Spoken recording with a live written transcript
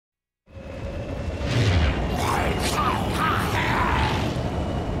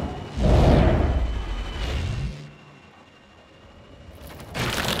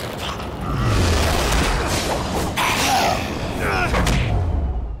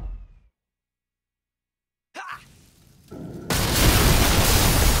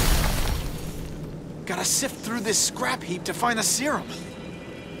Gotta sift through this scrap heap to find the serum.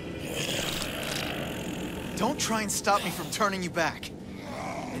 Don't try and stop me from turning you back.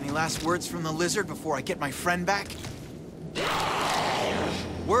 Any last words from the lizard before I get my friend back?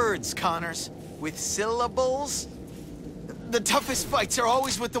 Words, Connors. With syllables? The toughest fights are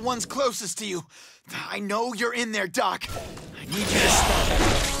always with the ones closest to you. I know you're in there, Doc. I need you to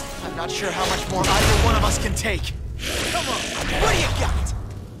stop. I'm not sure how much more either one of us can take. Come on, what do you got?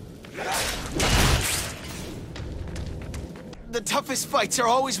 The toughest fights are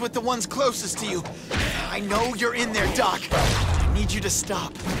always with the ones closest to you. I know you're in there, Doc. I need you to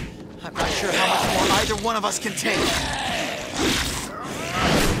stop. I'm not sure how much more either one of us can take.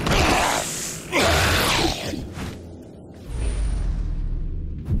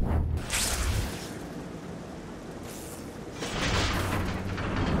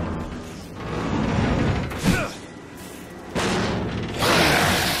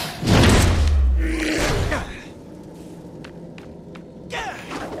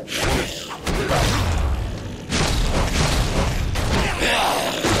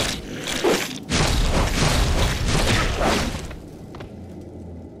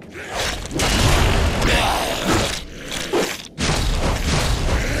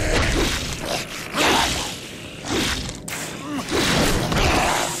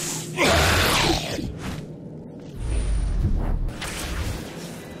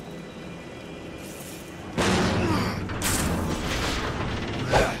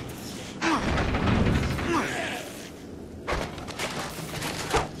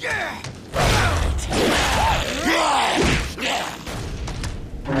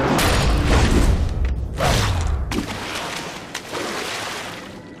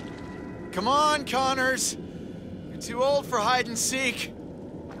 Come on, Connors. You're too old for hide and seek.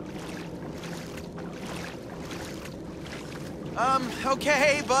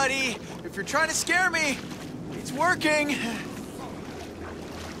 Okay, buddy. If you're trying to scare me, it's working.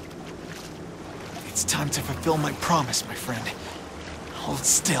 It's time to fulfill my promise, my friend. Hold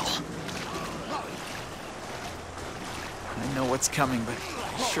still. I know what's coming, but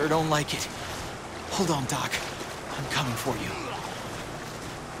I sure don't like it. Hold on, Doc. I'm coming for you.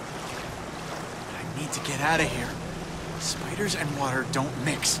 I need to get out of here. Spiders and water don't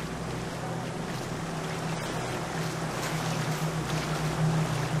mix.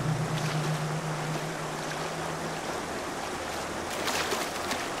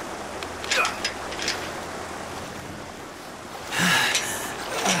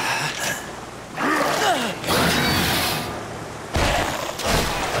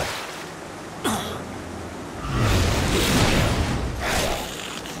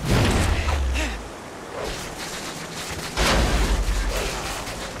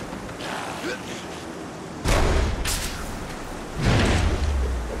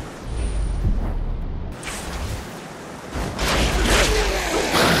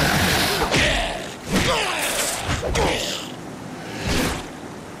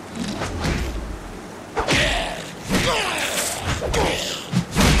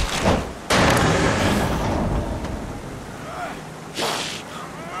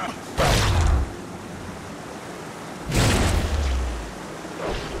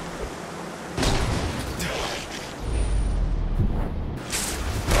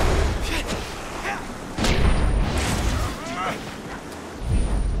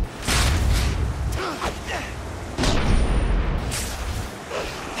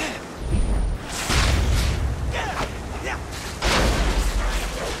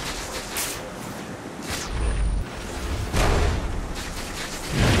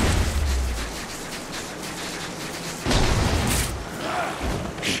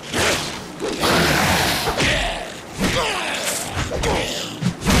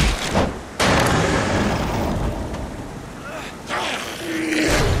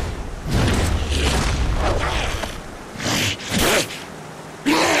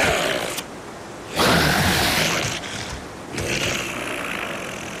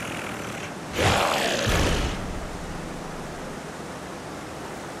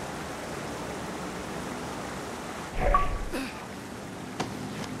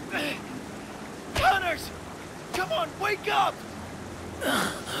 Come on, wake up!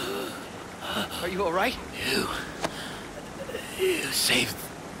 Are you all right? You saved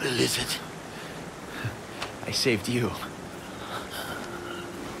the lizard. I saved you.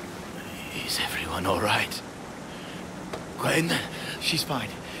 Is everyone all right? Gwen? She's fine.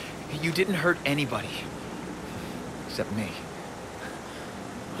 You didn't hurt anybody. Except me.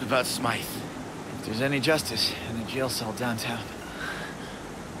 What about Smythe? If there's any justice, in a jail cell downtown.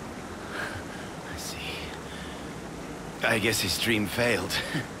 I see. I guess his dream failed.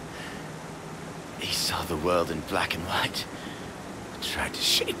 He saw the world in black and white, tried to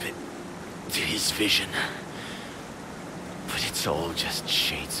shape it to his vision. But it's all just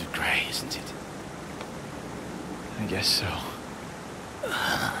shades of gray, isn't it? I guess so.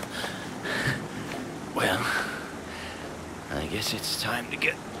 Well, I guess it's time to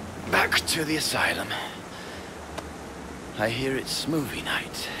get back to the asylum. I hear it's movie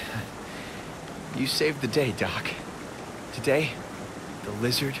night. You saved the day, Doc. Today, the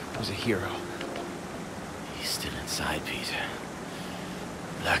lizard was a hero. He's still inside, Peter.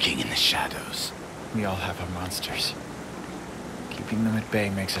 Lurking in the shadows. We all have our monsters. Keeping them at bay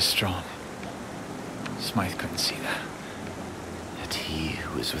makes us strong. Smythe couldn't see that. That he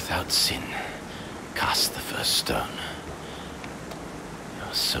who is without sin cast the first stone.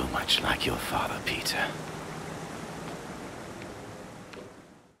 You're so much like your father, Peter.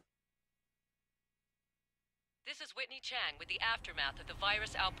 This is Whitney Chang with the aftermath of the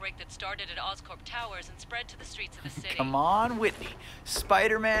virus outbreak that started at Oscorp Towers and spread to the streets of the city. Come on, Whitney.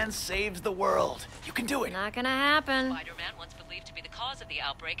 Spider-Man saves the world. You can do it. Not gonna happen. Spider-Man, once believed to be the cause of the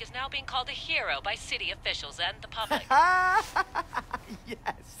outbreak, is now being called a hero by city officials and the public.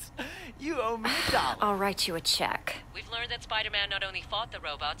 Yes. You owe me $1. I'll write you a check. We've learned that Spider-Man not only fought the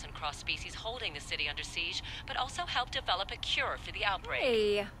robots and cross-species holding the city under siege, but also helped develop a cure for the outbreak.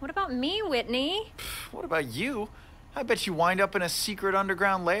 Hey, what about me, Whitney? What about you? I bet you wind up in a secret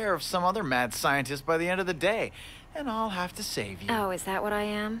underground lair of some other mad scientist by the end of the day, and I'll have to save you. Oh, is that what I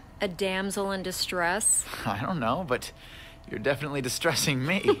am? A damsel in distress? I don't know, but you're definitely distressing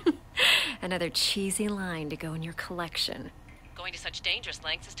me. Another cheesy line to go in your collection. Going to such dangerous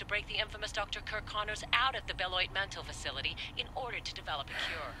lengths as to break the infamous Dr. Kirk Connors out of the Beloit mental facility in order to develop a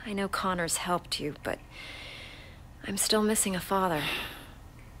cure. I know Connors helped you, but I'm still missing a father.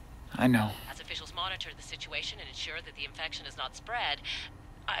 I know. As officials monitor the situation and ensure that the infection is not spread,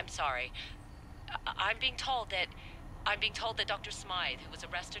 I'm sorry. I'm being told that Dr. Smythe, who was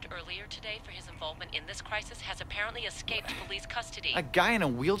arrested earlier today for his involvement in this crisis, has apparently escaped police custody. A guy in a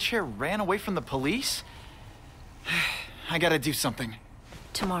wheelchair ran away from the police? I gotta do something.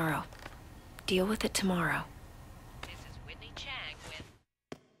 Tomorrow. Deal with it tomorrow. This is Whitney Chang with...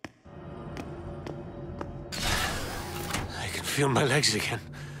 I can feel my legs again.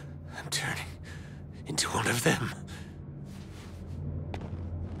 I'm turning into one of them.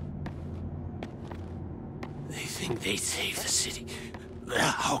 They think they saved the city.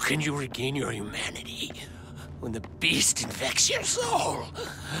 How can you regain your humanity when the beast infects your soul?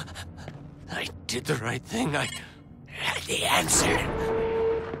 I did the right thing. I had the answer.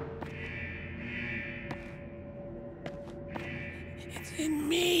 It's in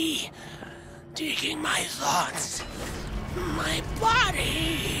me, digging my thoughts, my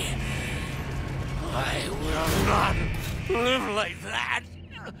body. I will not live like that.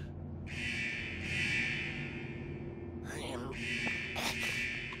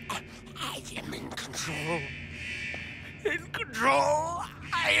 I am in control. In control.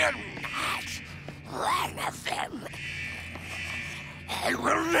 I am not one of them. I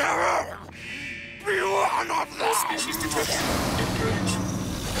will never be one of them. Species detected.